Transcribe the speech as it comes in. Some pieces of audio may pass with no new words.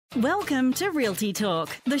Welcome to Realty Talk,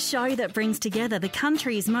 the show that brings together the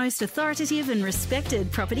country's most authoritative and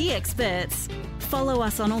respected property experts. Follow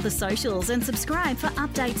us on all the socials and subscribe for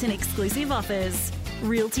updates and exclusive offers.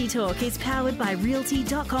 Realty Talk is powered by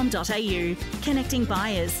realty.com.au, connecting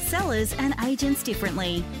buyers, sellers and agents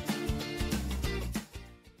differently.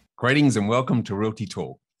 Greetings and welcome to Realty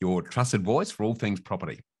Talk, your trusted voice for all things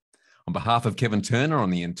property. On behalf of Kevin Turner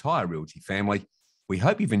and the entire Realty family, we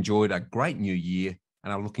hope you've enjoyed a great new year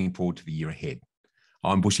and are looking forward to the year ahead.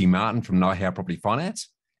 I'm Bushy Martin from Know How Property Finance,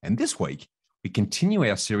 and this week we continue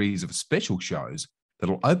our series of special shows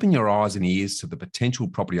that'll open your eyes and ears to the potential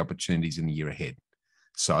property opportunities in the year ahead.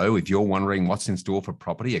 So if you're wondering what's in store for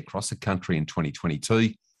property across the country in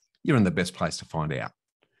 2022, you're in the best place to find out.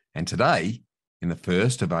 And today, in the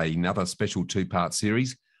first of another special two-part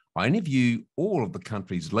series, I interview all of the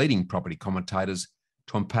country's leading property commentators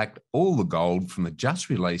to unpack all the gold from the just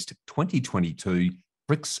released 2022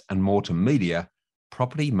 Bricks Mortar Media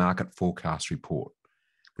Property Market Forecast Report.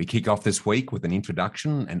 We kick off this week with an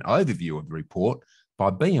introduction and overview of the report by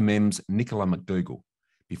BMM's Nicola McDougall,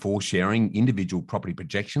 before sharing individual property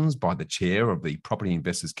projections by the chair of the Property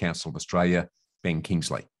Investors Council of Australia, Ben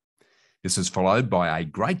Kingsley. This is followed by a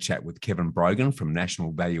great chat with Kevin Brogan from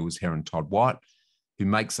National Valuers Heron Todd White, who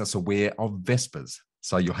makes us aware of VESPAs.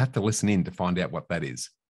 So you'll have to listen in to find out what that is.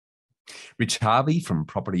 Rich Harvey from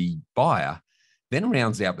Property Buyer then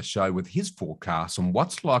rounds out the show with his forecast on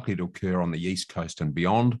what's likely to occur on the East Coast and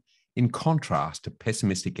beyond, in contrast to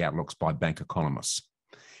pessimistic outlooks by bank economists.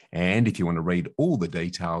 And if you want to read all the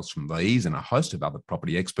details from these and a host of other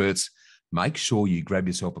property experts, make sure you grab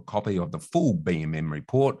yourself a copy of the full BMM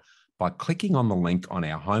report by clicking on the link on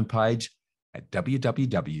our homepage at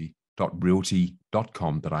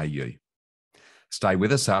www.realty.com.au. Stay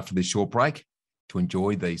with us after this short break to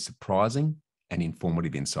enjoy these surprising and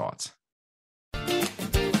informative insights.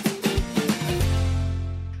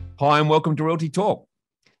 Hi and welcome to Realty Talk.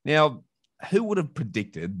 Now, who would have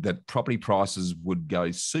predicted that property prices would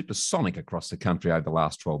go supersonic across the country over the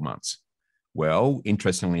last 12 months? Well,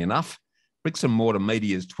 interestingly enough, Bricks Mortar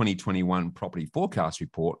Media's 2021 Property Forecast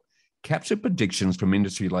Report captured predictions from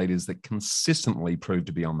industry leaders that consistently proved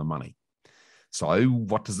to be on the money. So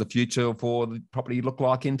what does the future for the property look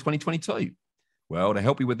like in 2022? Well, to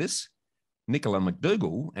help you with this, Nicola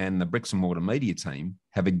McDougall and the Bricks Mortar Media team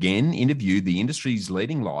have again interviewed the industry's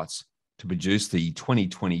leading lights to produce the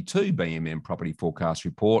 2022 BMM Property Forecast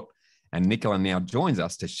Report. And Nicola now joins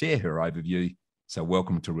us to share her overview. So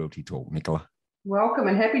welcome to Realty Talk, Nicola. Welcome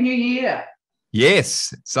and Happy New Year.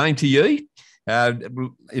 Yes, same to you.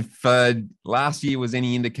 If last year was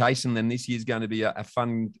any indication, then this year's going to be a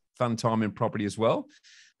fun time in property as well.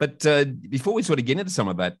 But before we sort of get into some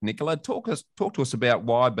of that, Nicola, talk to us about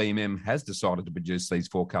why BMM has decided to produce these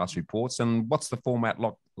forecast reports and what's the format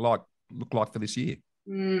look like for this year.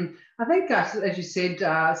 I think, as you said,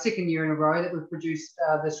 second year in a row that we've produced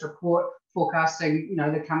this report forecasting,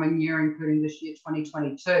 the coming year, including this year,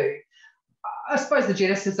 2022. I suppose the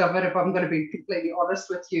genesis of it, if I'm going to be completely honest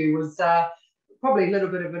with you, was probably a little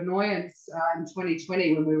bit of annoyance in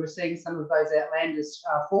 2020 when we were seeing some of those outlandish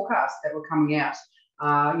forecasts that were coming out,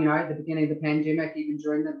 at the beginning of the pandemic, even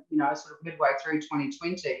during the, sort of midway through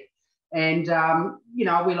 2020. And,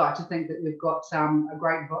 we like to think that we've got a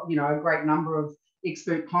great number of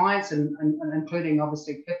expert clients and including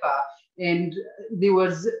obviously PIPA. And there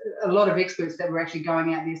was a lot of experts that were actually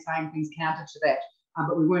going out there saying things counter to that,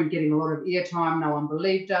 but we weren't getting a lot of airtime. No one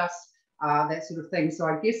believed us. That sort of thing. So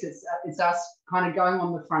I guess it's us kind of going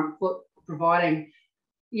on the front foot, providing,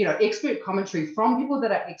 expert commentary from people that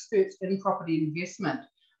are experts in property investment,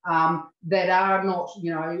 that are not,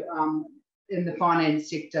 in the finance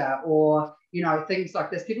sector or, things like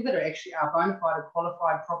this, people that are actually bona fide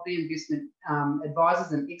qualified property investment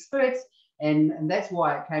advisors and experts. And that's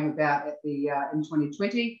why it came about at the in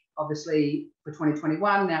 2020, obviously for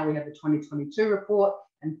 2021. Now we have the 2022 report.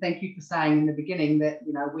 And thank you for saying in the beginning that,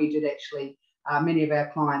 we did actually, many of our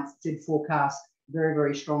clients did forecast very,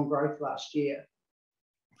 very strong growth last year.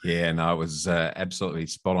 Yeah, no, it was absolutely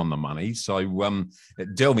spot on the money. So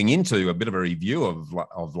delving into a bit of a review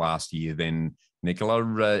of last year then,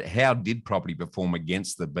 Nicola, how did property perform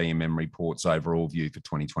against the BMM report's overall view for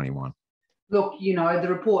 2021? Look, the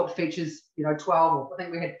report features, 12, I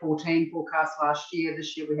think we had 14 forecasts last year.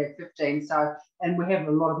 This year we had 15. So, and we have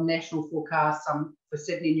a lot of national forecasts, some for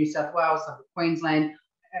Sydney, New South Wales, some for Queensland,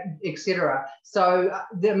 etc. So,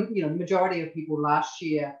 the majority of people last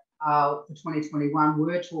year for 2021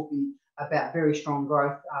 were talking about very strong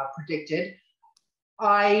growth predicted.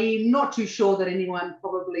 I'm not too sure that anyone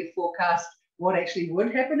probably forecast what actually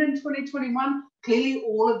would happen in 2021, clearly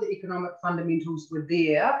all of the economic fundamentals were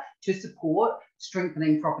there to support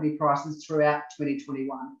strengthening property prices throughout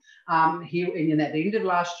 2021. Here, and at the end of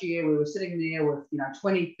last year, we were sitting there with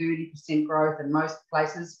 20, 30% growth in most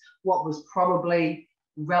places. What was probably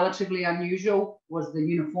relatively unusual was the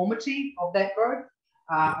uniformity of that growth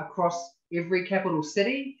across every capital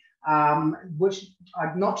city, which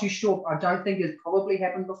I'm not too sure. I don't think has probably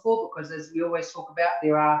happened before, because as we always talk about,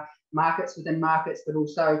 there are markets within markets, but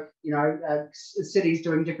also cities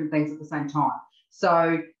doing different things at the same time.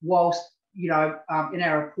 So whilst in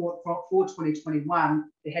our report for 2021,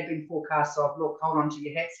 there had been forecasts of, look, hold on to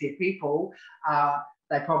your hats here, people.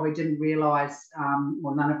 They probably didn't realise,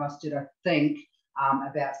 well, none of us did, I think,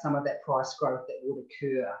 about some of that price growth that would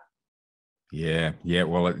occur. Yeah.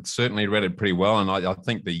 Well, it certainly read it pretty well. And I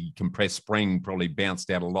think the compressed spring probably bounced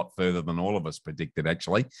out a lot further than all of us predicted,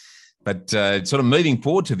 actually. But sort of moving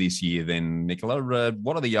forward to this year then, Nicola,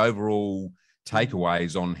 what are the overall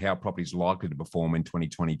takeaways on how property is likely to perform in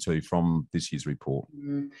 2022 from this year's report?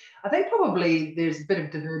 I think probably there's a bit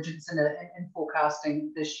of divergence in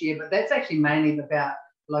forecasting this year, but that's actually mainly about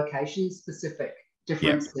location-specific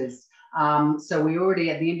differences. So we already,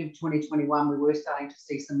 at the end of 2021, we were starting to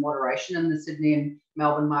see some moderation in the Sydney and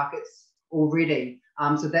Melbourne markets already.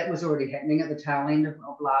 So that was already happening at the tail end of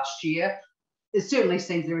last year. It certainly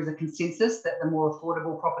seems there is a consensus that the more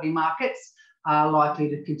affordable property markets are likely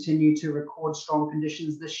to continue to record strong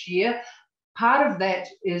conditions this year. Part of that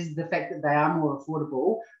is the fact that they are more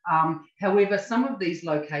affordable. However, some of these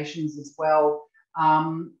locations as well,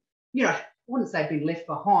 I wouldn't say being left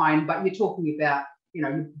behind, but you're talking about,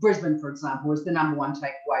 Brisbane, for example, is the number one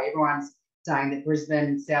takeaway. Everyone's saying that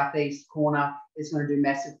Brisbane, southeast corner, is going to do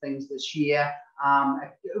massive things this year.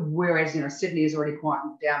 Whereas, Sydney is already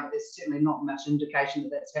quieting down, but there's certainly not much indication that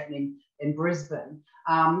that's happening in Brisbane.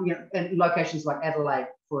 And locations like Adelaide,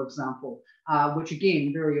 for example, which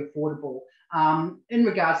again, very affordable. In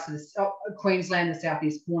regards to Queensland, the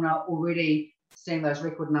southeast corner, already seeing those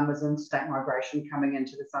record numbers in state migration coming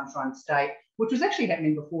into the Sunshine State, which was actually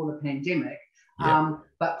happening before the pandemic.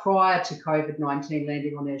 But prior to COVID-19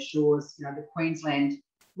 landing on their shores, the Queensland,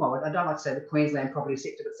 well, I don't like to say the Queensland property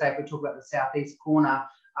sector, but say if we talk about the southeast corner,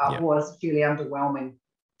 was fairly underwhelming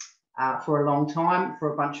for a long time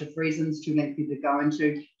for a bunch of reasons, too lengthy to go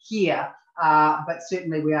into here. But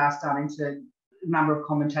certainly we are starting to, number of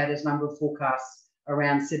commentators, number of forecasts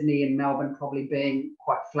around Sydney and Melbourne probably being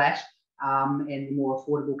quite flat, and the more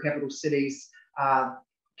affordable capital cities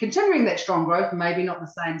continuing that strong growth, maybe not the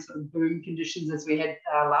same sort of boom conditions as we had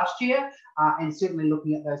last year, and certainly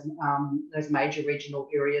looking at those major regional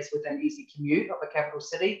areas within easy commute of a capital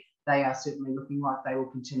city, they are certainly looking like they will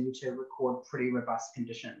continue to record pretty robust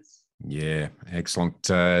conditions. Yeah, excellent.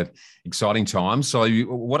 Exciting times. So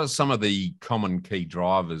what are some of the common key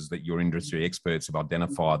drivers that your industry experts have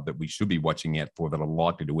identified that we should be watching out for that are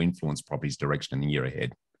likely to influence property's direction in the year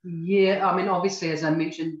ahead? Yeah, I mean, obviously, as I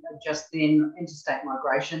mentioned just then, interstate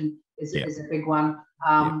migration is a big one.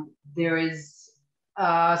 There is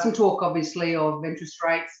some talk, obviously, of interest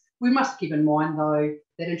rates. We must keep in mind, though,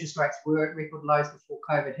 that interest rates were at record lows before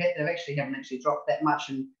COVID hit. They haven't actually dropped that much.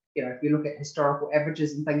 And, if you look at historical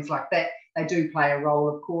averages and things like that, they do play a role,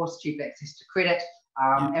 of course. Cheap access to credit.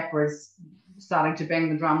 APRA is starting to bang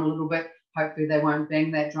the drum a little bit. Hopefully they won't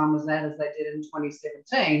bang that drum as loud as they did in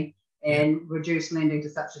 2017. And reduce lending to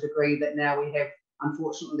such a degree that now we have,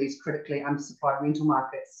 unfortunately, these critically undersupplied rental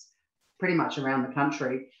markets pretty much around the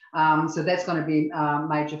country. So that's going to be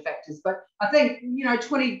major factors. But I think,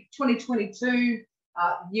 2022,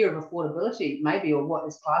 year of affordability, maybe, or what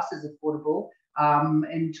is classed as affordable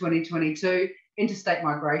in 2022, interstate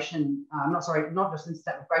migration, not just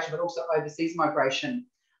interstate migration, but also overseas migration,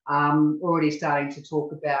 already starting to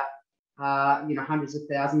talk about, hundreds of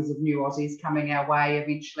thousands of new Aussies coming our way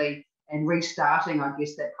eventually, and restarting, I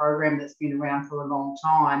guess, that program that's been around for a long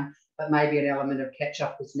time, but maybe an element of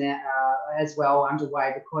catch-up is now as well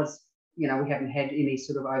underway because, we haven't had any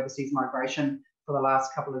sort of overseas migration for the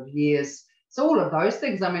last couple of years. So all of those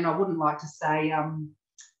things, I mean, I wouldn't like to say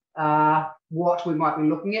what we might be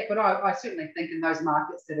looking at, but I certainly think in those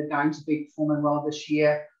markets that are going to be performing well this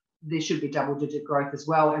year, there should be double-digit growth as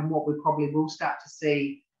well. And what we probably will start to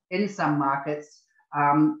see in some markets,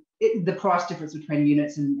 the price difference between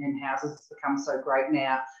units and houses has become so great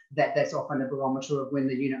now that that's often a barometer of when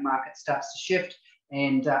the unit market starts to shift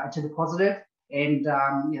and to the positive. And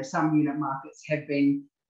some unit markets have been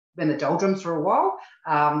in the doldrums for a while,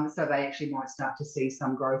 so they actually might start to see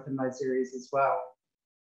some growth in those areas as well.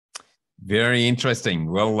 Very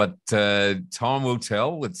interesting. Well, time will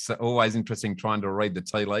tell. It's always interesting trying to read the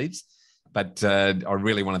tea leaves. But I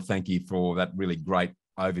really want to thank you for that really great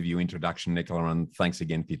overview introduction, Nicola, and thanks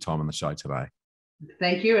again for your time on the show today.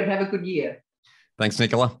 Thank you, and have a good year. Thanks,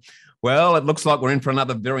 Nicola. Well, it looks like we're in for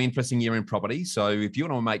another very interesting year in property. So if you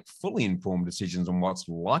want to make fully informed decisions on what's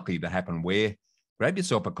likely to happen where, grab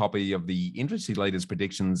yourself a copy of the industry leaders'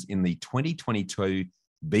 predictions in the 2022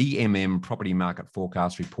 BMM Property Market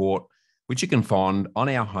Forecast Report, which you can find on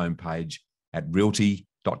our homepage at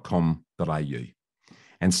realty.com.au.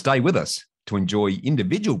 And stay with us to enjoy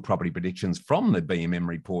individual property predictions from the BMM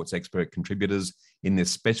Report's expert contributors in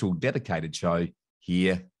this special dedicated show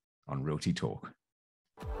here on Realty Talk.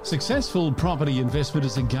 Successful property investment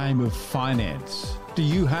is a game of finance. Do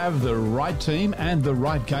you have the right team and the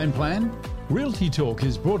right game plan? Realty Talk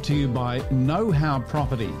is brought to you by Know How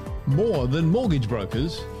Property. More than mortgage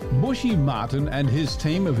brokers, Bushy Martin and his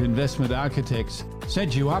team of investment architects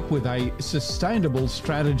set you up with a sustainable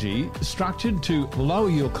strategy structured to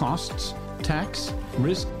lower your costs, tax,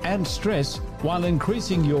 risk and stress while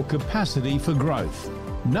increasing your capacity for growth.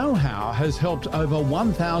 Know How has helped over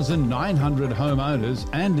 1,900 homeowners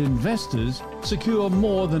and investors secure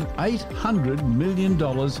more than $800 million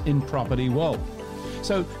in property wealth.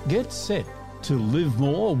 So get set to live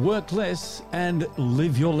more, work less, and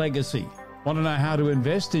live your legacy. Want to know how to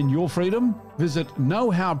invest in your freedom? Visit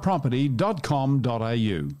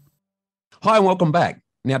knowhowproperty.com.au. Hi, and welcome back.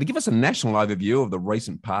 Now, to give us a national overview of the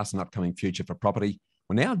recent past and upcoming future for property,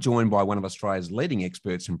 we're now joined by one of Australia's leading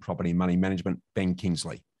experts in property and money management, Ben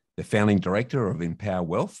Kingsley, the founding director of Empower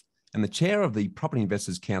Wealth and the chair of the Property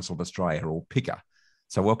Investors Council of Australia, or PICA.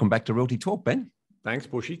 So welcome back to Realty Talk, Ben. Thanks,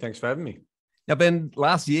 Bushy. Thanks for having me. Now, Ben,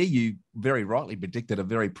 last year you very rightly predicted a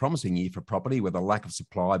very promising year for property, with a lack of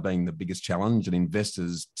supply being the biggest challenge and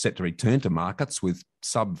investors set to return to markets with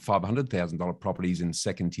sub $500,000 properties in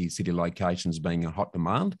second-tier city locations being in hot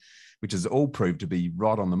demand, which has all proved to be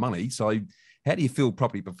right on the money. So how do you feel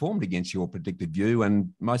property performed against your predicted view?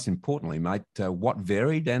 And most importantly, mate, what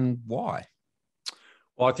varied and why?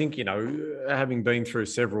 Well, I think, having been through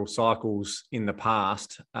several cycles in the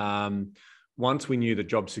past, once we knew that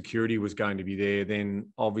job security was going to be there, then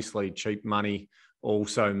obviously cheap money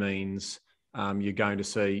also means you're going to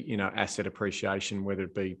see, asset appreciation, whether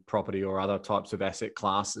it be property or other types of asset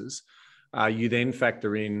classes. You then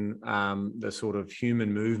factor in the sort of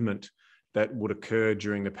human movement that would occur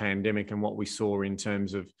during the pandemic and what we saw in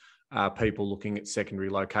terms of people looking at secondary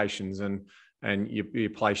locations, and you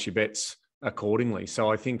place your bets accordingly.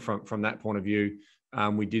 So I think from that point of view,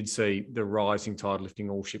 we did see the rising tide lifting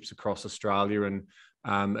all ships across Australia, and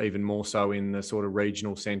even more so in the sort of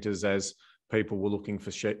regional centres as people were looking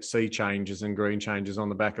for sea changes and green changes on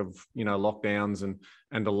the back of, lockdowns and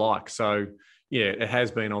the like. So, yeah, it has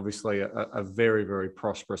been obviously a very, very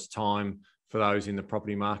prosperous time for those in the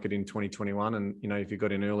property market in 2021. And, if you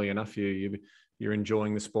got in early enough, you're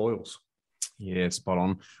enjoying the spoils. Yeah, spot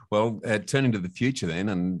on. Well, turning to the future then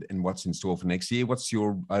and what's in store for next year, what's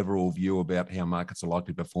your overall view about how markets are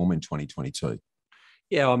likely to perform in 2022?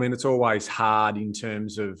 Yeah, I mean, it's always hard in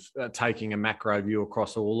terms of taking a macro view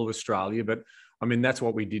across all of Australia, but I mean, that's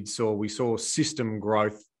what we saw. We saw system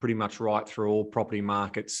growth pretty much right through all property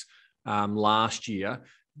markets last year.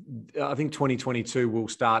 I think 2022 will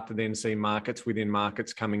start to then see markets within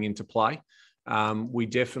markets coming into play. We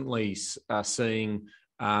definitely are seeing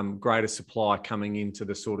greater supply coming into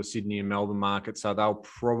the sort of Sydney and Melbourne market. So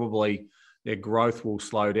their growth will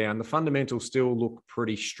slow down. The fundamentals still look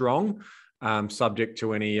pretty strong, subject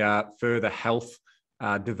to any further health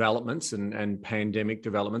developments and pandemic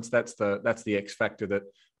developments. That's the X factor that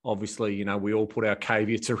obviously, we all put our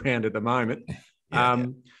caveats around at the moment.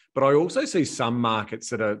 But I also see some markets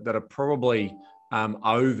that are probably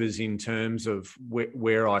overs in terms of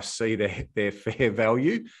where I see their fair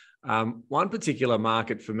value. One particular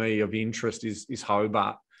market for me of interest is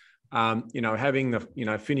Hobart. Having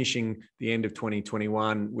finishing the end of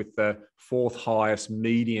 2021 with the fourth highest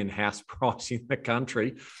median house price in the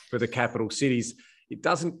country for the capital cities, it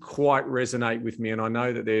doesn't quite resonate with me. And I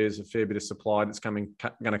know that there's a fair bit of supply that's going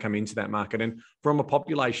to come into that market. And from a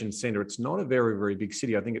population centre, it's not a very, very big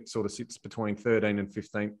city. I think it sort of sits between 13 and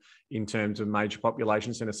 15 in terms of major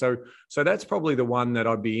population centre. So that's probably the one that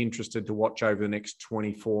I'd be interested to watch over the next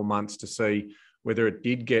 24 months to see whether it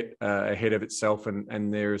did get ahead of itself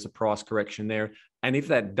and there is a price correction there. And if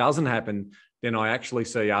that doesn't happen, then I actually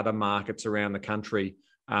see other markets around the country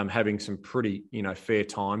having some pretty, fair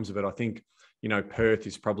times of it. I think, Perth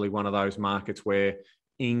is probably one of those markets where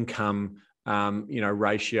income,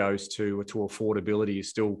 ratios to affordability is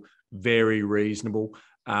still very reasonable.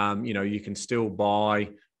 You can still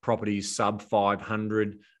buy properties sub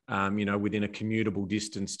 500, within a commutable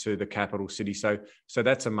distance to the capital city. So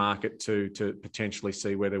that's a market to potentially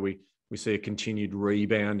see whether we we see a continued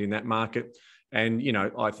rebound in that market. And,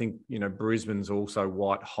 I think, Brisbane's also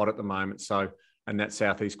white hot at the moment. So, and that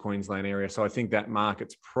southeast Queensland area. So I think that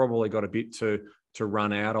market's probably got a bit to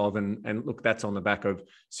run out of. And look, that's on the back of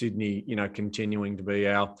Sydney, continuing to be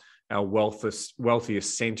our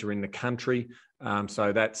wealthiest centre in the country.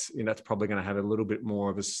 So that's probably going to have a little bit more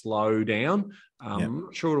of a slowdown. I'm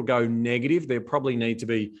not sure it'll go negative. There probably need to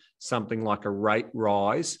be something like a rate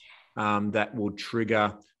rise that will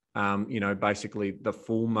trigger, basically the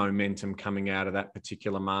full momentum coming out of that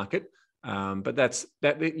particular market. But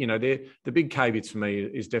the big caveats for me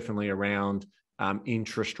is definitely around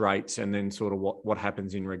interest rates, and then sort of what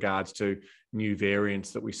happens in regards to new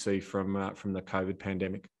variants that we see from the COVID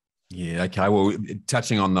pandemic. Yeah, okay. Well,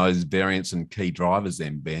 touching on those variants and key drivers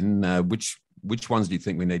then, Ben, which ones do you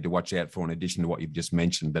think we need to watch out for in addition to what you've just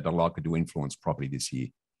mentioned that are likely to influence property this year?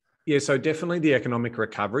 Yeah, so definitely the economic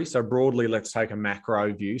recovery. So broadly, let's take a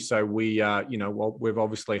macro view. So we've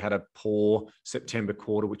obviously had a poor September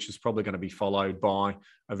quarter, which is probably going to be followed by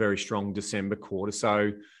a very strong December quarter.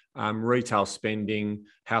 So retail spending,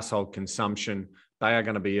 household consumption, they are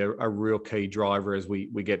going to be a real key driver as we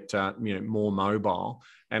get more mobile.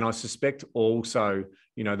 And I suspect also,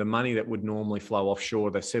 the money that would normally flow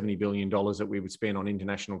offshore, the $70 billion that we would spend on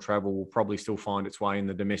international travel, will probably still find its way in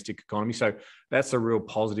the domestic economy. So that's a real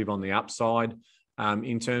positive on the upside.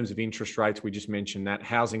 In terms of interest rates, we just mentioned that.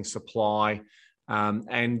 Housing supply,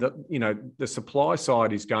 and the supply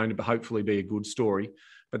side is going to hopefully be a good story,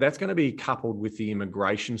 but that's going to be coupled with the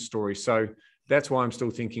immigration story. So that's why I'm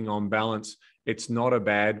still thinking on balance, it's not a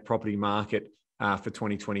bad property market for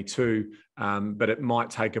 2022, but it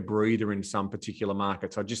might take a breather in some particular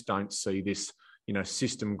markets. I just don't see this,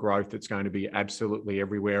 system growth that's going to be absolutely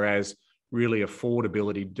everywhere, as really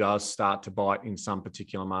affordability does start to bite in some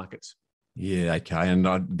particular markets. Yeah, okay. And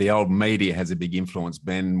the old media has a big influence,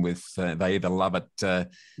 Ben, with they either love it,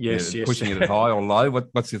 yes. pushing it high or low.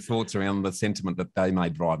 What's your thoughts around the sentiment that they may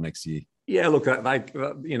drive next year? Yeah, look,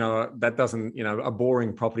 that doesn't, a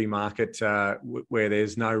boring property market where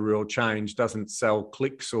there's no real change doesn't sell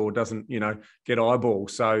clicks or doesn't, get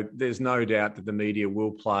eyeballs. So there's no doubt that the media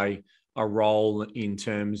will play a role in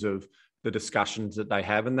terms of the discussions that they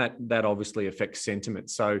have, and that obviously affects sentiment.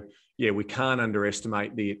 So yeah, we can't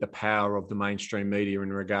underestimate the power of the mainstream media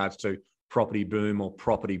in regards to property boom or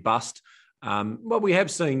property bust. But we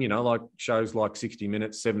have seen, like shows like 60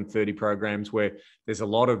 Minutes, 7:30 programs where there's a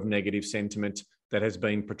lot of negative sentiment that has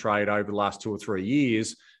been portrayed over the last 2 or 3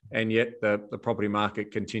 years, and yet the property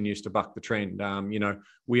market continues to buck the trend.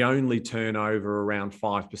 We only turn over around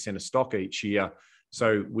 5% of stock each year,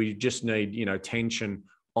 so we just need, tension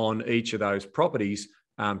on each of those properties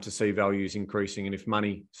to see values increasing. And if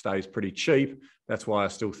money stays pretty cheap, that's why I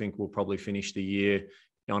still think we'll probably finish the year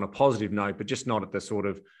on a positive note, but just not at the sort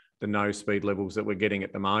of the no speed levels that we're getting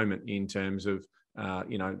at the moment in terms of,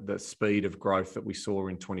 the speed of growth that we saw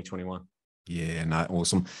in 2021. Yeah, no,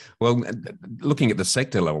 awesome. Well, looking at the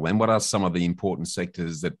sector level, then, what are some of the important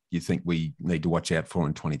sectors that you think we need to watch out for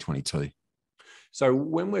in 2022? So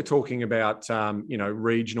when we're talking about,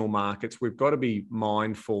 regional markets, we've got to be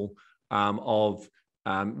mindful of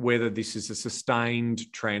whether this is a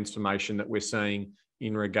sustained transformation that we're seeing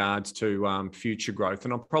in regards to future growth.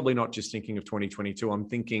 And I'm probably not just thinking of 2022, I'm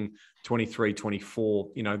thinking 23, 24.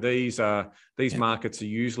 These markets are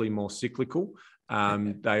usually more cyclical.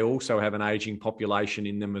 They also have an aging population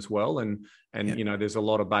in them as well. And there's a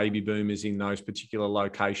lot of baby boomers in those particular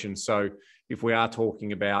locations. So if we are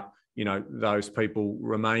talking about, those people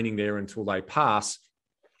remaining there until they pass,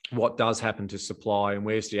 what does happen to supply and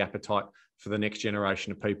where's the appetite for the next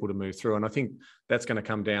generation of people to move through? And I think that's going to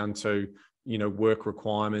come down to, work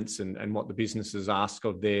requirements and what the businesses ask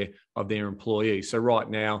of their employees. So right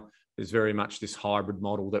now, there's very much this hybrid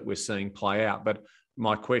model that we're seeing play out. But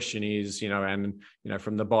my question is,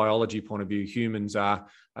 from the biology point of view, humans are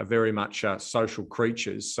very much social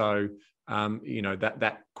creatures. So,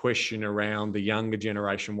 that question around the younger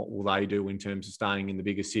generation, what will they do in terms of staying in the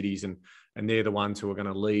bigger cities? And they're the ones who are going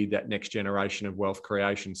to lead that next generation of wealth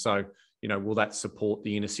creation. So, will that support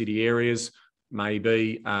the inner city areas?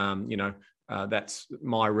 Maybe, that's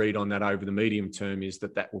my read on that over the medium term, is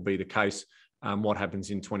that will be the case. What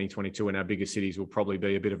happens in 2022 in our bigger cities will probably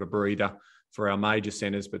be a bit of a breather for our major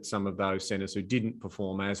centres, but some of those centres who didn't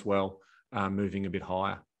perform as well moving a bit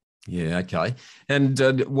higher. Yeah, okay. And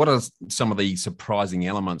what are some of the surprising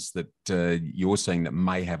elements that you're seeing that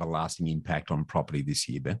may have a lasting impact on property this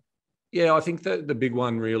year, Ben? Yeah, I think the big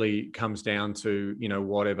one really comes down to,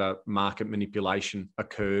 whatever market manipulation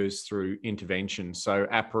occurs through intervention. So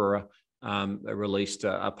APRA released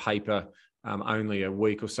a paper only a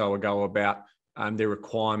week or so ago about their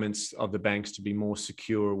requirements of the banks to be more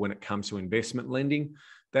secure when it comes to investment lending.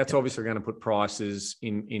 That's obviously going to put prices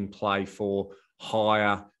in play for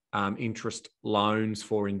higher interest loans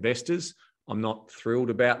for investors. I'm not thrilled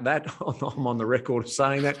about that. I'm on the record of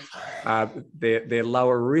saying that. They're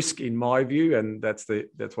lower risk in my view, and that's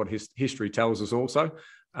what history tells us also,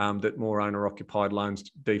 that more owner-occupied loans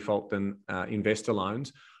default than investor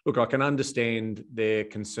loans. Look, I can understand their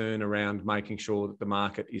concern around making sure that the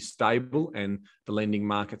market is stable and the lending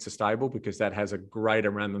markets are stable, because that has a greater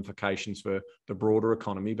ramifications for the broader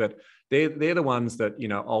economy. But they're the ones that,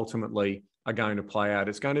 ultimately are going to play out.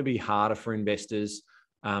 It's going to be harder for investors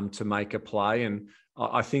to make a play, and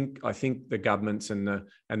I think the governments and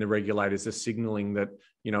the regulators are signalling that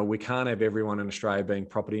we can't have everyone in Australia being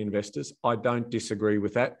property investors. I don't disagree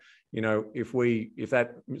with that. If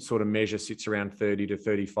that sort of measure sits around 30 to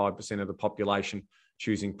 35% of the population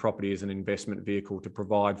choosing property as an investment vehicle to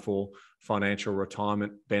provide for financial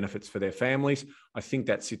retirement benefits for their families, I think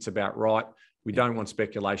that sits about right. We don't want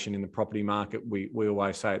speculation in the property market. We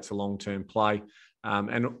always say it's a long-term play.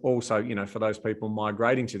 And also, for those people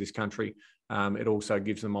migrating to this country, it also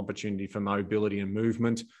gives them opportunity for mobility and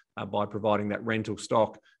movement by providing that rental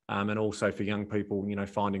stock, and also for young people,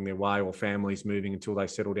 finding their way, or families moving until they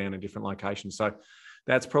settle down in different locations. So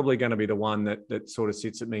that's probably going to be the one that sort of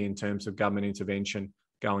sits at me in terms of government intervention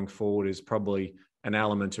going forward, is probably an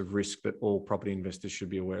element of risk that all property investors should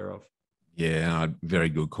be aware of. Yeah, very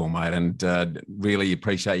good call, mate. And really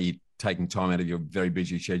appreciate you taking time out of your very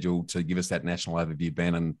busy schedule to give us that national overview,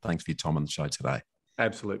 Ben, and thanks for your time on the show today.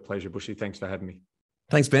 Absolute pleasure, Bushy. Thanks for having me.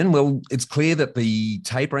 Thanks, Ben. Well, it's clear that the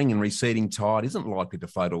tapering and receding tide isn't likely to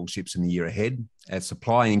float all ships in the year ahead, as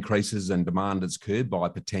supply increases and demand is curbed by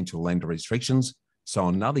potential lender restrictions. So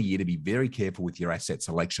another year to be very careful with your asset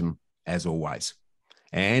selection, as always.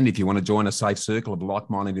 And if you want to join a safe circle of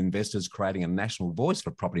like-minded investors creating a national voice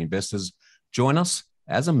for property investors, join us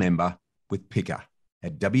as a member with Picker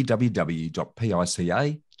at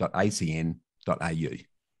www.pica.acn.au.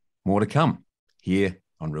 More to come here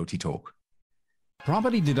on Realty Talk.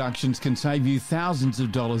 Property deductions can save you thousands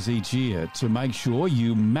of dollars each year. To make sure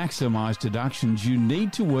you maximise deductions, you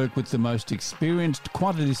need to work with the most experienced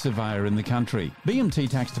quantity surveyor in the country. BMT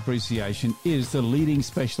Tax Depreciation is the leading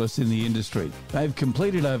specialist in the industry. They've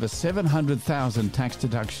completed over 700,000 tax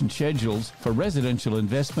deduction schedules for residential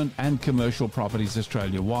investment and commercial properties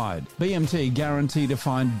Australia-wide. BMT guarantee to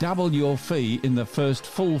find double your fee in the first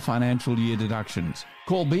full financial year deductions.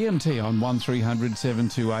 Call BMT on 1300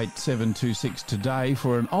 728 726 today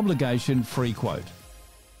for an obligation-free quote.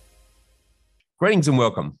 Greetings and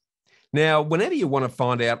welcome. Now, whenever you want to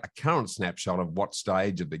find out a current snapshot of what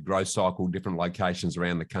stage of the growth cycle different locations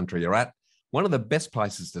around the country are at, one of the best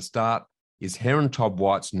places to start is Heron Todd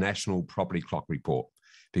White's National Property Clock Report,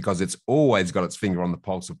 because it's always got its finger on the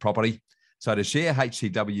pulse of property. So to share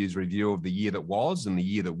HTW's review of the year that was and the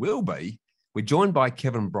year that will be, we're joined by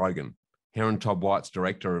Kevin Brogan, Heron Todd White's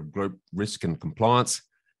Director of Group Risk and Compliance.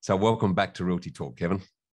 So welcome back to Realty Talk, Kevin.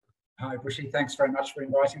 Hi, Bushy. Thanks very much for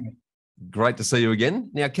inviting me. Great to see you again.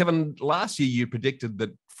 Now, Kevin, last year you predicted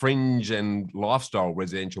that fringe and lifestyle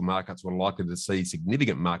residential markets were likely to see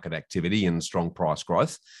significant market activity and strong price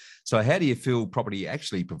growth. So how do you feel property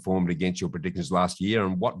actually performed against your predictions last year,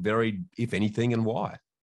 and what varied, if anything, and why?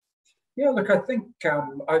 Yeah, look, I think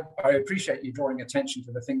I appreciate you drawing attention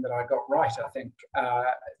to the thing that I got right, I think,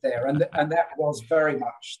 there. And that was very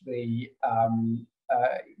much the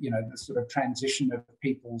sort of transition of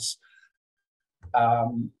people's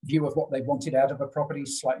view of what they wanted out of a property,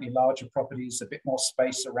 slightly larger properties, a bit more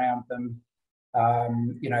space around them,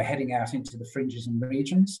 heading out into the fringes and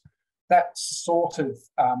regions. That sort of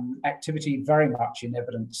activity very much in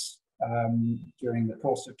evidence during the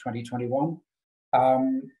course of 2021.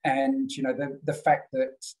 The fact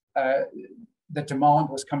that the demand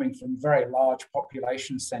was coming from very large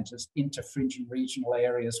population centres into fringe and regional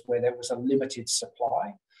areas where there was a limited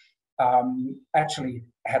supply actually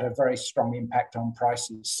had a very strong impact on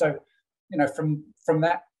prices. So, from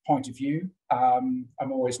that point of view, I'm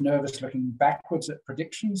always nervous looking backwards at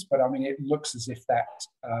predictions, but I mean, it looks as if that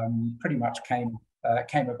pretty much came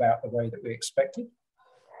about the way that we expected.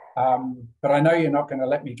 But I know you're not going to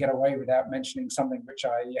let me get away without mentioning something which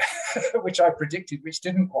I predicted, which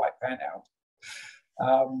didn't quite pan out.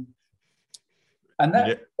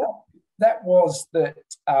 That was that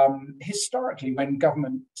historically, when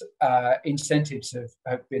government incentives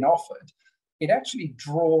have been offered, it actually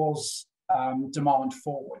draws demand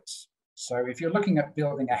forwards. So if you're looking at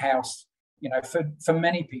building a house, for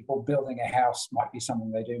many people, building a house might be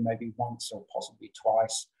something they do maybe once or possibly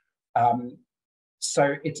twice.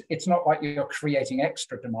 So it's not like you're creating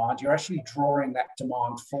extra demand, you're actually drawing that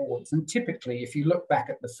demand forwards. And typically, if you look back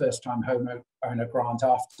at the first-time homeowner grant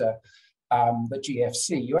after the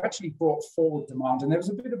GFC, you actually brought forward demand, and there was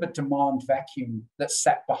a bit of a demand vacuum that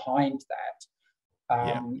sat behind that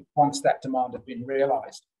once that demand had been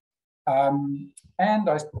realised. And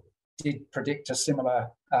I did predict a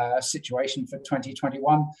similar situation for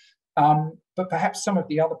 2021. But perhaps some of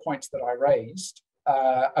the other points that I raised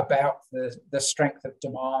about the strength of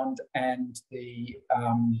demand and the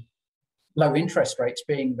low interest rates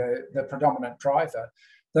being the predominant driver,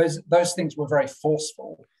 those things were very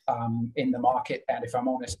forceful in the market, and if I'm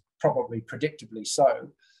honest, probably predictably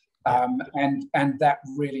so. And that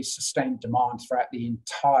really sustained demand throughout the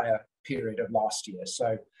entire period of last year.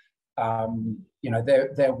 So,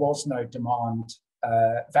 there was no demand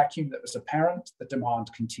vacuum that was apparent. The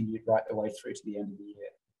demand continued right the way through to the end of the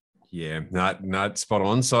year. Yeah, no, spot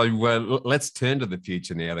on. So let's turn to the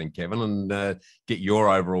future now then, Kevin, and get your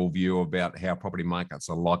overall view about how property markets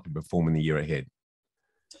are likely to perform in the year ahead.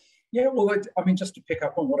 Yeah, well, I mean, just to pick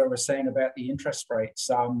up on what I was saying about the interest rates,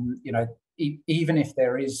 even if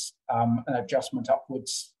there is an adjustment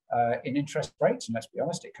upwards in interest rates, and let's be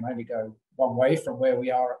honest, it can only go one way from where we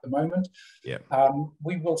are at the moment,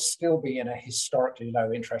 we will still be in a historically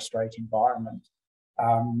low interest rate environment.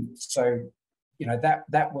 So,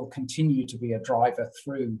 that will continue to be a driver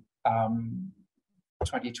through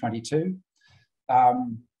 2022,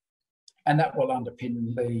 and that will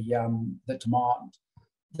underpin the demand.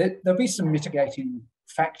 There'll be some mitigating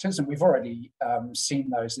factors, and we've already seen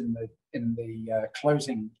those in the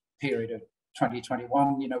closing period of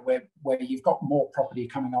 2021. Where you've got more property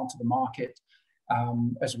coming onto the market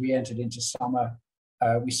as we entered into summer.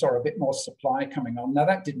 We saw a bit more supply coming on. Now,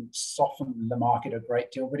 that didn't soften the market a great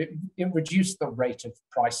deal, but it reduced the rate of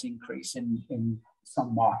price increase in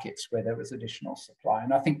some markets where there was additional supply.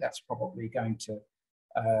 And I think that's probably going to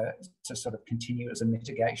sort of continue as a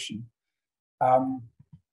mitigation.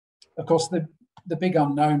 Of course, the big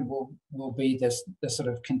unknown will be the sort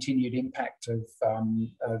of continued impact of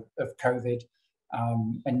COVID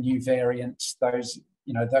and new variants. Those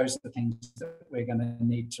are the things that we're going to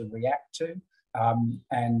need to react to.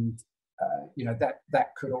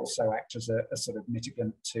 That could also act as a sort of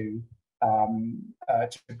mitigant to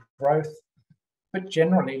growth. But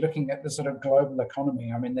generally, looking at the sort of global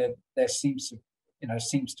economy, I mean, there seems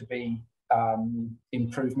to be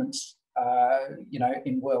improvements,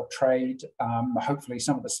 in world trade. Hopefully,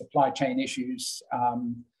 some of the supply chain issues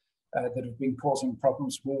that have been causing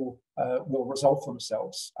problems will resolve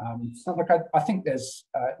themselves. So, look, I think there's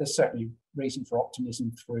certainly reason for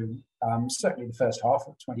optimism through certainly the first half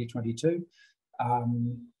of 2022,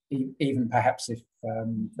 even perhaps if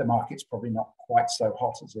the market's probably not quite so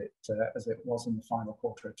hot as it was in the final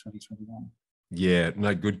quarter of 2021. Yeah,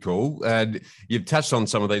 no, good call. You've touched on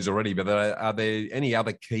some of these already, but are there any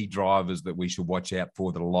other key drivers that we should watch out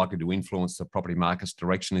for that are likely to influence the property market's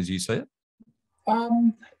direction as you see it?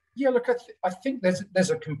 Yeah, look, I think there's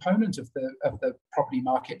a component of the property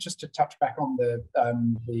market, just to touch back on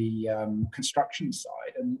the construction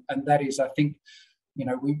side, and that is, I think,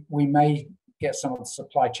 we may get some of the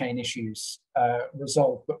supply chain issues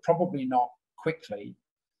resolved, but probably not quickly.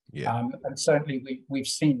 Yeah. And certainly we've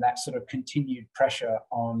seen that sort of continued pressure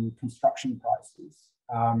on construction prices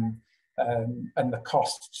and the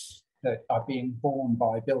costs that are being borne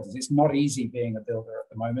by builders. It's not easy being a builder at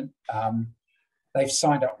the moment. They've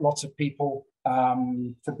signed up lots of people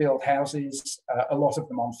to build houses, a lot of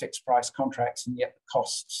them on fixed price contracts, and yet the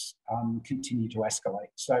costs continue to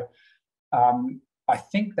escalate. So I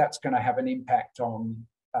think that's going to have an impact on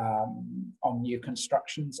new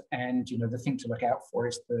constructions, and the thing to look out for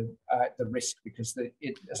is the risk, because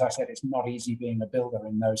as I said, it's not easy being a builder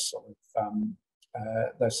in those sort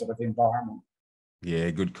of environment.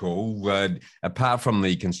 Yeah, good call. Apart from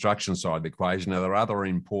the construction side of the equation, are there other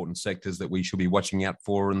important sectors that we should be watching out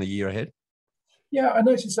for in the year ahead? Yeah, I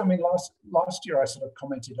noticed. I mean, last year I sort of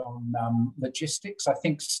commented on logistics. I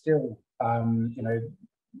think still,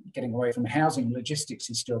 getting away from housing, logistics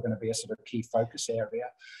is still going to be a sort of key focus area.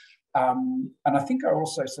 And I think I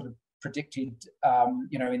also sort of predicted,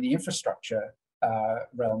 in the infrastructure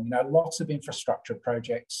realm, lots of infrastructure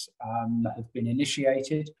projects have been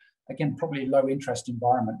initiated. Again, probably low interest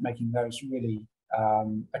environment, making those really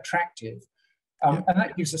attractive. And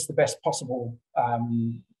that gives us the best possible,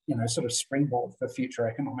 sort of springboard for future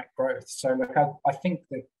economic growth. So look, I think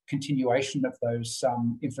the continuation of those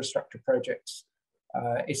infrastructure projects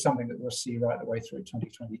is something that we'll see right the way through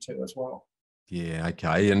 2022 as well. Yeah,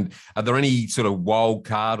 okay. And are there any sort of wild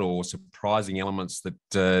card or surprising elements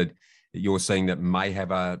that you're seeing that may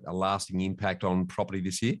have a lasting impact on property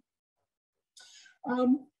this year?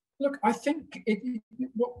 Look, I think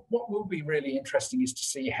what will be really interesting is to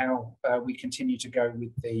see how we continue to go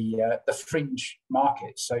with the fringe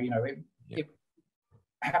market. So, it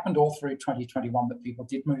happened all through 2021 that people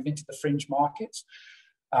did move into the fringe markets.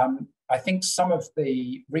 I think some of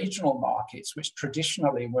the regional markets, which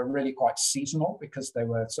traditionally were really quite seasonal because they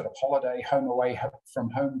were sort of holiday, home away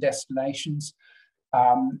from home destinations,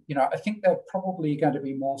 I think they're probably going to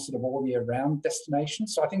be more sort of all year round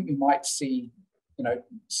destinations. So I think we might see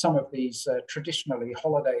some of these traditionally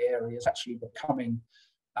holiday areas actually becoming,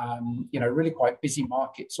 really quite busy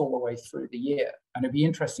markets all the way through the year. And it'd be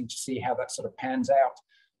interesting to see how that sort of pans out.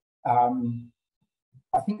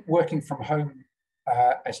 I think working from home,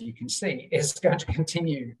 as you can see, is going to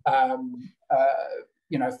continue, for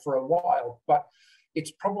a while, but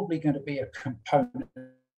it's probably going to be a component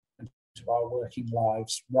of our working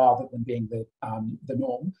lives rather than being the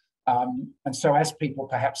norm. And so as people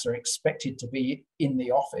perhaps are expected to be in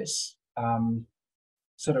the office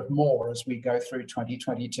sort of more as we go through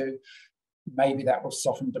 2022, maybe that will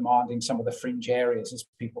soften demand in some of the fringe areas as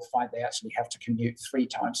people find they actually have to commute 3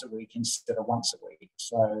 times a week instead of once a week.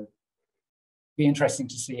 So be interesting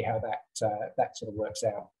to see how that sort of works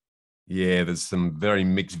out. Yeah, there's some very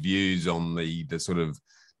mixed views on the sort of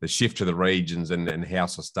the shift to the regions and how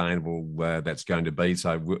sustainable that's going to be.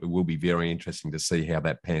 So it will be very interesting to see how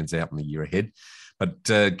that pans out in the year ahead. But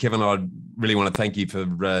Kevin, I really want to thank you for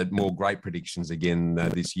more great predictions again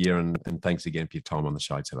this year, and thanks again for your time on the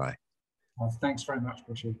show today. Well, thanks very much,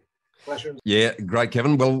 Bushy. Pleasure. Yeah, great,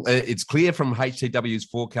 Kevin. Well, it's clear from HTW's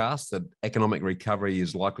forecast that economic recovery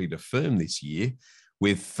is likely to firm this year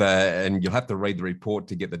with, and you'll have to read the report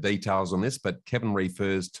to get the details on this, but Kevin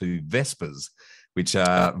refers to VESPAs, which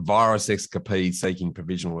are virus escapees seeking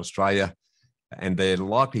provisional Australia, and they're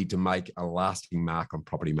likely to make a lasting mark on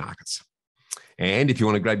property markets. And if you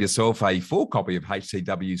want to grab yourself a full copy of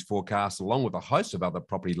HTW's forecast, along with a host of other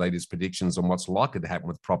property leaders' predictions on what's likely to happen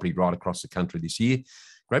with property right across the country this year,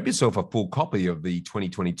 grab yourself a full copy of the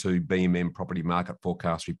 2022 BMM Property Market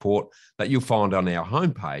Forecast Report that you'll find on our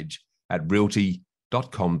homepage at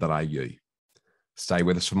realty.com.au. Stay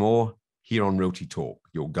with us for more here on Realty Talk,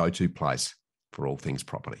 your go-to place for all things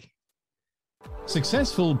property.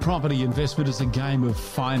 Successful property investment is a game of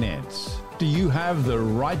finance. Do you have the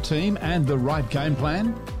right team and the right game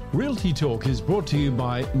plan? Realty Talk is brought to you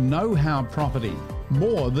by Know How Property.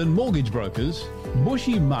 More than mortgage brokers,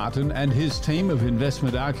 Bushy Martin and his team of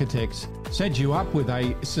investment architects set you up with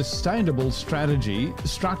a sustainable strategy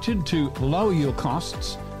structured to lower your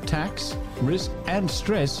costs, tax, risk and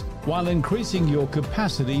stress while increasing your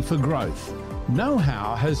capacity for growth. Know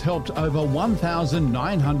How has helped over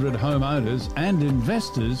 1,900 homeowners and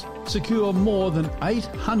investors secure more than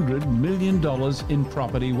 $800 million in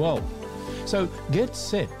property wealth. So get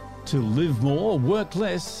set to live more, work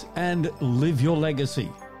less, and live your legacy.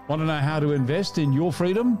 Want to know how to invest in your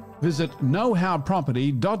freedom? Visit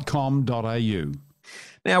knowhowproperty.com.au.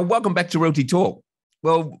 Now, welcome back to Realty Talk.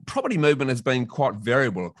 Well, property movement has been quite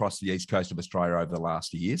variable across the east coast of Australia over the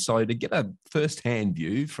last year. So to get a first-hand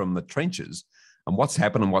view from the trenches on what's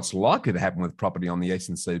happened and what's likely to happen with property on the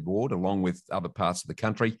eastern seaboard, along with other parts of the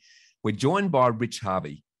country, we're joined by Rich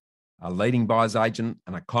Harvey, a leading buyer's agent,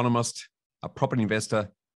 an economist, a property investor,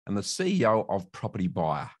 and the CEO of Property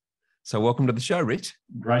Buyer. So welcome to the show, Rich.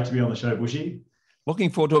 Great to be on the show, Bushy.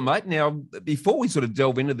 Looking forward to it, mate. Now, before we sort of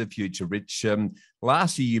delve into the future, Rich,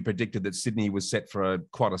 last year you predicted that Sydney was set for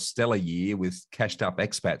quite a stellar year with cashed up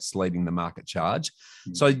expats leading the market charge.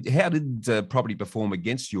 So how did property perform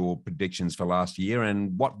against your predictions for last year,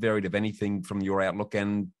 and what varied, if anything, from your outlook,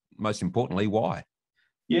 and most importantly, why?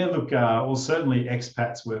 Yeah, look, well, certainly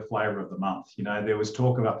expats were flavour of the month. You know, there was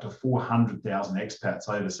talk of up to 400,000 expats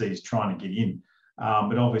overseas trying to get in.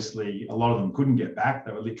 But obviously, a lot of them couldn't get back.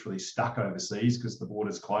 They were literally stuck overseas because the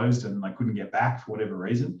borders closed and they couldn't get back for whatever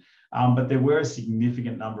reason. But there were a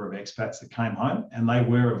significant number of expats that came home, and they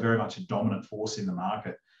were very much a dominant force in the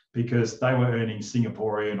market because they were earning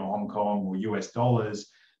Singaporean or Hong Kong or US dollars,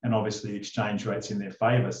 and obviously exchange rates in their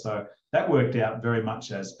favour. So that worked out very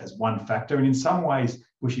much as one factor. And in some ways,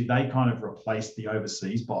 Bushy, they kind of replaced the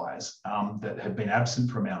overseas buyers that had been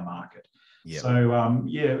absent from our market. Yep. So,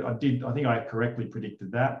 yeah, I think I correctly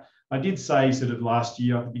predicted that. I did say sort of last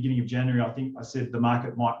year, at the beginning of January, I think I said the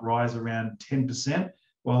market might rise around 10%.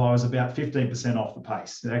 Well, I was about 15% off the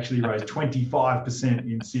pace. It actually rose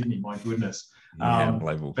 25% in Sydney, my goodness.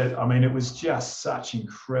 Unbelievable. But I mean, it was just such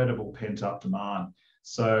incredible pent-up demand.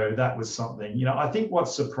 So that was something, you know, I think what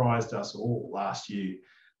surprised us all last year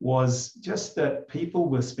was just that people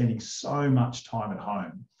were spending so much time at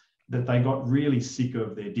home that they got really sick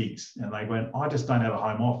of their digs, and they went, I just don't have a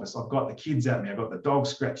home office. I've got the kids at me. I've got the dog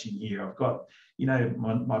scratching here. I've got,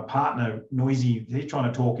 my partner noisy. He's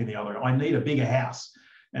trying to talk in the other. I need a bigger house.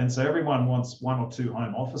 And so everyone wants 1 or 2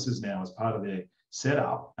 home offices now as part of their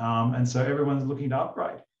setup. And so everyone's looking to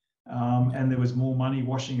upgrade. And there was more money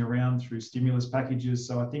washing around through stimulus packages.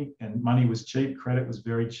 So I think, and money was cheap, credit was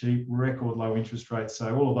very cheap, record low interest rates.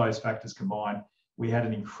 So all of those factors combined, we had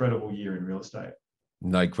an incredible year in real estate.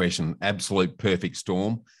 No question. Absolute perfect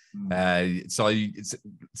storm. So it's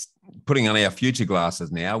putting on our future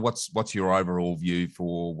glasses now. What's your overall view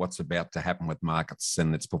for what's about to happen with markets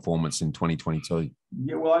and its performance in 2022?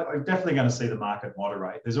 Yeah, well, I'm definitely going to see the market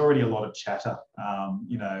moderate. There's already a lot of chatter,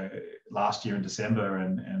 last year in December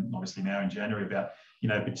and obviously now in January about,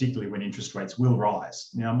 particularly when interest rates will rise.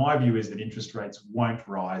 Now, my view is that interest rates won't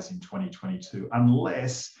rise in 2022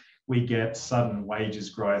 unless we get sudden wages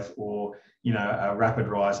growth or a rapid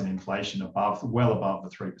rise in inflation well above the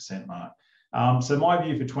 3% mark. So my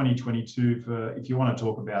view for 2022, if you want to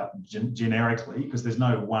talk about generically, because there's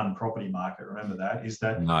no one property market, remember that, is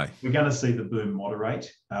that we're going to see the boom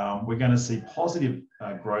moderate. We're going to see positive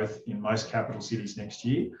growth in most capital cities next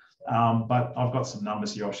year. But I've got some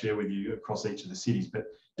numbers here I'll share with you across each of the cities, but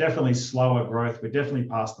definitely slower growth. We're definitely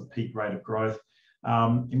past the peak rate of growth.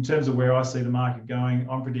 In terms of where I see the market going,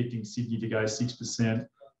 I'm predicting Sydney to go 6%,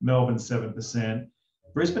 Melbourne 7%.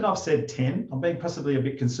 Brisbane, I've said 10. I'm being possibly a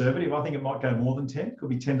bit conservative. I think it might go more than 10. Could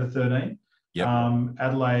be 10 to 13. Yep.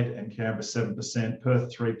 Adelaide and Canberra 7%,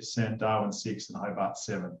 Perth 3%, Darwin 6%, and Hobart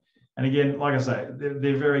 7%. And again, like I say,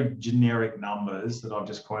 they're very generic numbers that I've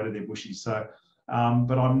just quoted. They're bushy. So,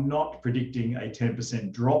 but I'm not predicting a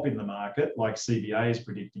 10% drop in the market like CBA is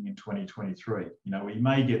predicting in 2023. We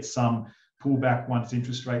may get some pullback once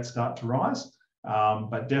interest rates start to rise.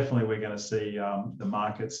 But definitely we're going to see the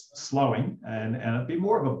markets slowing and a bit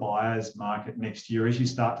more of a buyer's market next year as you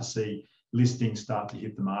start to see listings start to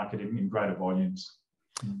hit the market in greater volumes.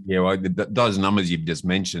 Yeah, well, those numbers you've just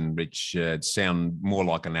mentioned, Rich, sound more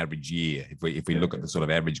like an average year. If we look at the sort of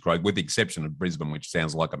average growth, with the exception of Brisbane, which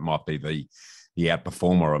sounds like it might be the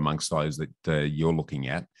outperformer amongst those that you're looking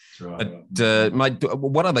at. That's right. But, mate,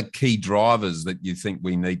 what are the key drivers that you think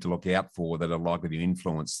we need to look out for that are likely to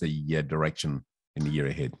influence the direction in the year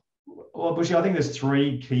ahead? Well, Bushy, I think there's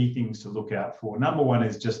 3 key things to look out for. Number one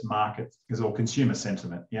is just market or consumer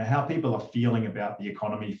sentiment. How people are feeling about the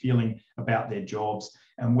economy, feeling about their jobs,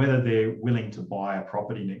 and whether they're willing to buy a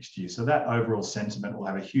property next year. So that overall sentiment will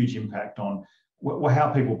have a huge impact on how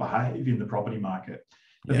people behave in the property market.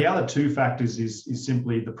 But the other 2 factors is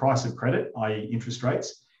simply the price of credit, i.e. interest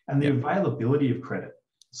rates, and the availability of credit.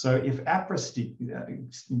 So if APRA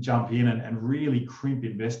jump in and really crimp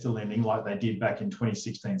investor lending like they did back in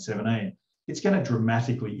 2016-17, it's going to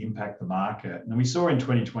dramatically impact the market. And we saw in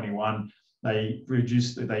 2021, they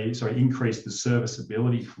increased the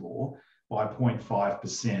serviceability floor by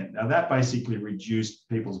 0.5%. Now that basically reduced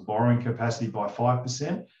people's borrowing capacity by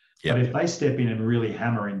 5%. But if they step in and really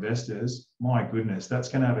hammer investors, my goodness, that's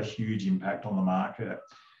going to have a huge impact on the market.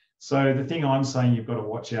 So the thing I'm saying you've got to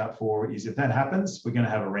watch out for is if that happens, we're going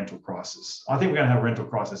to have a rental crisis. I think we're going to have a rental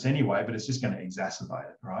crisis anyway, but it's just going to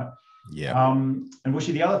exacerbate it, right? Yeah. And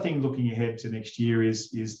Bushy, the other thing looking ahead to next year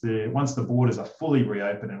is once the borders are fully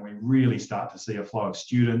reopened and we really start to see a flow of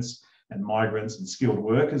students and migrants and skilled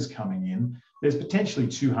workers coming in, there's potentially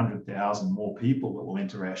 200,000 more people that will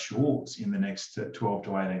enter our shores in the next 12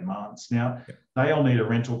 to 18 months. Now, they all need a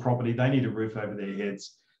rental property. They need a roof over their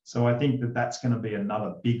heads. So I think that's going to be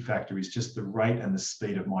another big factor is just the rate and the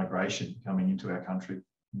speed of migration coming into our country.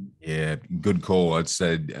 Yeah, good call. It's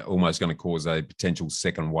almost going to cause a potential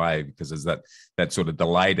second wave because there's that sort of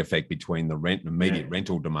delayed effect between the immediate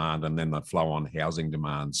rental demand and then the flow on housing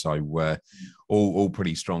demand. So all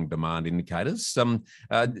pretty strong demand indicators.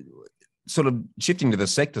 Sort of shifting to the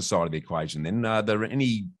sector side of the equation then, are there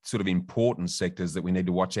any sort of important sectors that we need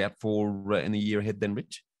to watch out for in the year ahead then,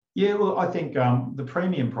 Rich? Yeah, well, I think the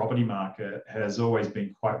premium property market has always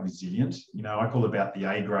been quite resilient. I call it about the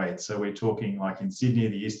A grade. So we're talking like in Sydney,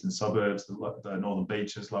 the eastern suburbs, the northern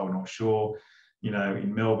beaches, lower North Shore.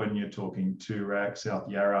 In Melbourne, you're talking Toorak, South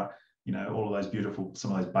Yarra, all of those beautiful,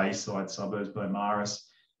 some of those Bayside suburbs, Beaumaris.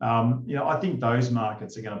 I think those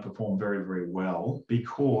markets are going to perform very, very well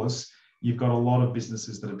because you've got a lot of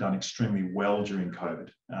businesses that have done extremely well during COVID.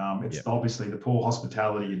 It's obviously the poor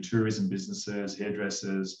hospitality and tourism businesses,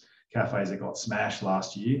 hairdressers, cafes that got smashed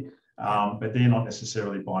last year, but they're not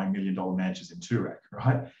necessarily buying $1 million mansions in Toorak,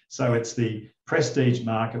 right? So it's the prestige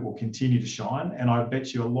market will continue to shine. And I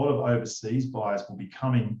bet you a lot of overseas buyers will be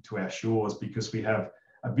coming to our shores because we have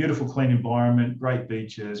a beautiful, clean environment, great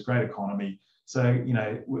beaches, great economy. So,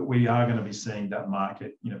 we are going to be seeing that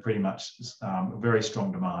market, pretty much very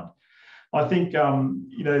strong demand. I think,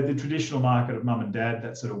 the traditional market of mum and dad,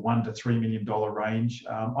 that sort of $1 to $3 million range,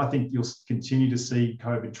 I think you'll continue to see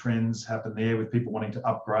COVID trends happen there with people wanting to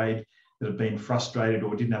upgrade that have been frustrated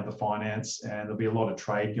or didn't have the finance, and there'll be a lot of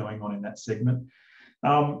trade going on in that segment.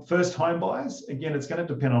 First home buyers, again, it's going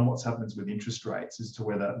to depend on what happens with interest rates as to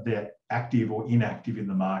whether they're active or inactive in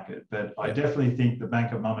the market. But I definitely think the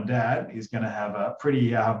Bank of Mum and Dad is going to have a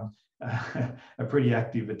pretty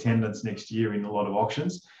active attendance next year in a lot of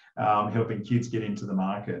auctions, helping kids get into the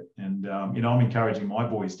market. And, I'm encouraging my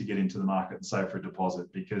boys to get into the market and save for a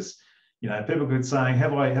deposit because, people could say,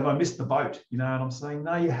 have I missed the boat? And I'm saying,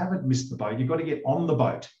 no, you haven't missed the boat. You've got to get on the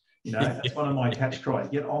boat. That's one of my catch cries,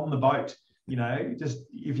 get on the boat. Just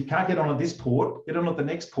if you can't get on at this port, get on at the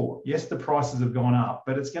next port. Yes, the prices have gone up,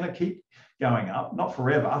 but it's going to keep going up, not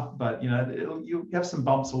forever, but you'll have some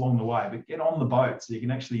bumps along the way, but get on the boat so you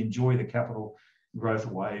can actually enjoy the capital growth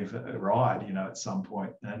wave ride, at some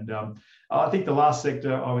point. And I think the last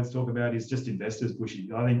sector I would talk about is just investors,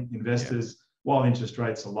 Bushy. I think investors, while interest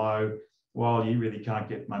rates are low, while you really can't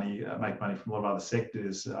get money, make money from a lot of other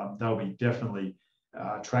sectors, they'll be definitely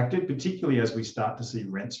attracted, particularly as we start to see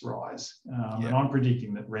rents rise. And I'm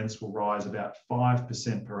predicting that rents will rise about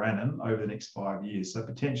 5% per annum over the next 5 years. So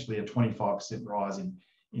potentially a 25% rise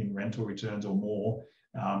in rental returns or more,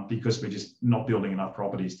 because we're just not building enough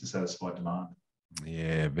properties to satisfy demand.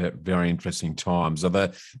 Yeah, very interesting times. Are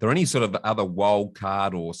there any sort of other wild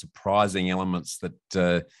card or surprising elements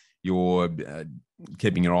that you're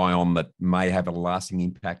keeping your eye on that may have a lasting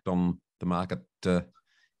impact on the market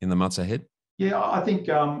in the months ahead? Yeah, I think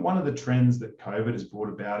one of the trends that COVID has brought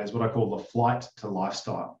about is what I call the flight to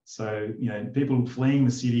lifestyle. So, people fleeing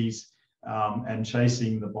the cities and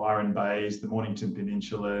chasing the Byron Bays, the Mornington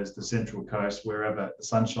Peninsulas, the Central Coast, wherever, the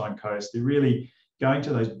Sunshine Coast. They're really going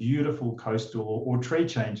to those beautiful coastal or tree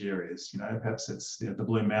change areas. Perhaps it's the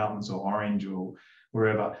Blue Mountains or Orange or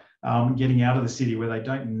wherever, getting out of the city where they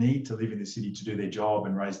don't need to live in the city to do their job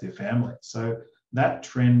and raise their family. So that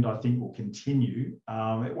trend, I think, will continue.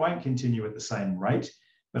 It won't continue at the same rate,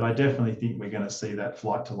 but I definitely think we're going to see that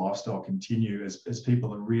flight to lifestyle continue as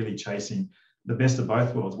people are really chasing the best of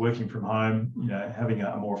both worlds, working from home, having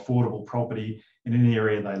a more affordable property in an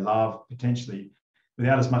area they love, potentially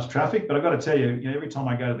without as much traffic. But I've got to tell you, every time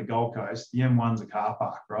I go to the Gold Coast, the M1's a car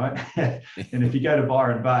park, right? And if you go to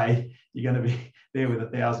Byron Bay, you're going to be there with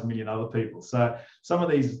 1,000 million other people. So some of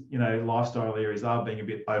these, lifestyle areas are being a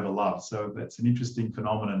bit overloved. So that's an interesting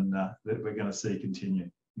phenomenon that we're going to see continue.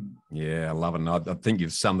 Yeah, I love it. And I think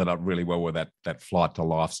you've summed it up really well with that flight to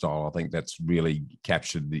lifestyle. I think that's really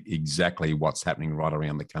captured exactly what's happening right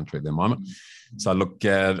around the country at the moment. So look,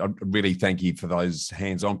 I really thank you for those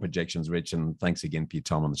hands-on projections, Rich, and thanks again for your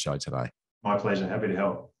time on the show today. My pleasure. Happy to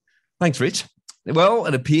help. Thanks, Rich. Well,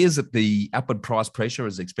 it appears that the upward price pressure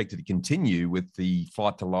is expected to continue with the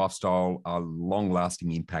flight to lifestyle, a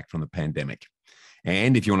long-lasting impact from the pandemic.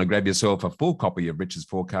 And if you want to grab yourself a full copy of Rich's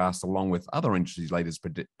forecast, along with other industry's latest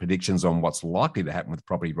predictions on what's likely to happen with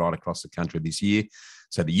property right across the country this year,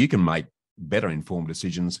 so that you can make better informed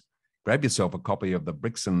decisions, grab yourself a copy of the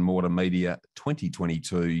Bricks Mortar Media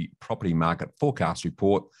 2022 Property Market Forecast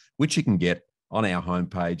Report, which you can get on our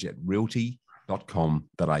homepage at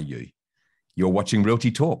realty.com.au. You're watching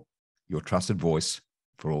Realty Talk, your trusted voice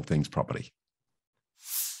for all things property.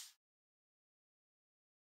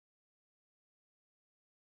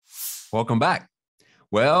 Welcome back.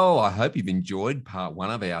 Well, I hope you've enjoyed part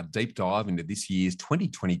one of our deep dive into this year's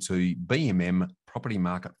 2022 BMM Property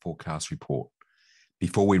Market Forecast Report.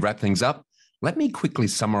 Before we wrap things up, let me quickly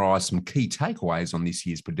summarise some key takeaways on this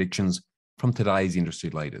year's predictions from today's industry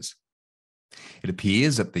leaders. It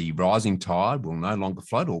appears that the rising tide will no longer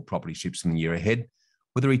float all property ships in the year ahead,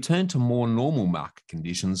 with a return to more normal market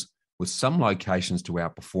conditions, with some locations to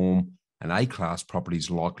outperform and A-class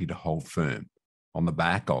properties likely to hold firm, on the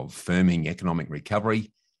back of firming economic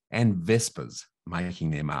recovery and VESPAs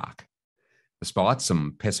making their mark. Despite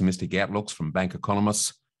some pessimistic outlooks from bank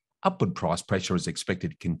economists, upward price pressure is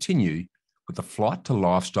expected to continue, with the flight to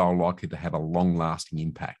lifestyle likely to have a long-lasting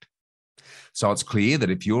impact. So it's clear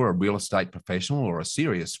that if you're a real estate professional or a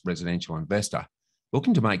serious residential investor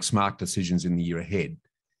looking to make smart decisions in the year ahead,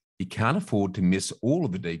 you can't afford to miss all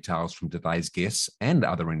of the details from today's guests and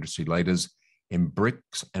other industry leaders in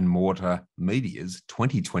Bricks Mortar Media's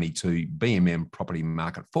 2022 BMM Property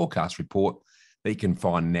Market Forecast Report that you can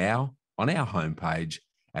find now on our homepage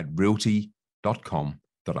at realty.com.au.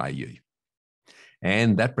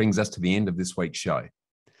 And that brings us to the end of this week's show.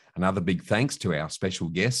 Another big thanks to our special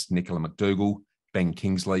guests, Nicola McDougall, Ben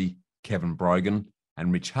Kingsley, Kevin Brogan,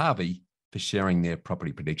 and Rich Harvey for sharing their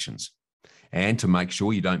property predictions. And to make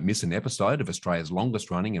sure you don't miss an episode of Australia's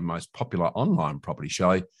longest running and most popular online property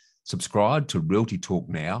show, subscribe to Realty Talk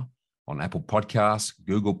now on Apple Podcasts,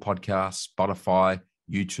 Google Podcasts, Spotify,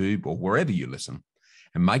 YouTube, or wherever you listen.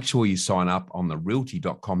 And make sure you sign up on the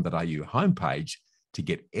realty.com.au homepage to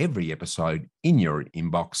get every episode in your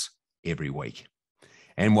inbox every week.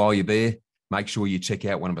 And while you're there, make sure you check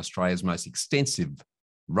out one of Australia's most extensive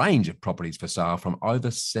range of properties for sale from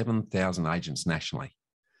over 7,000 agents nationally.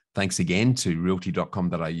 Thanks again to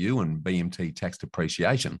realty.com.au and BMT Tax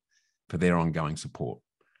Depreciation for their ongoing support.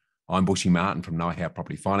 I'm Bushy Martin from Know How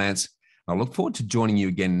Property Finance. I look forward to joining you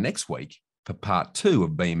again next week for part 2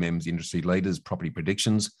 of BMM's Industry Leaders Property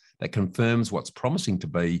Predictions that confirms what's promising to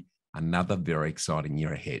be another very exciting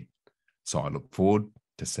year ahead. So I look forward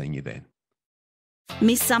to seeing you then.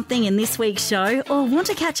 Miss something in this week's show or want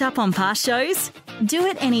to catch up on past shows? Do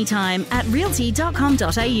it anytime at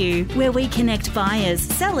realty.com.au, where we connect buyers,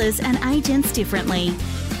 sellers and agents differently.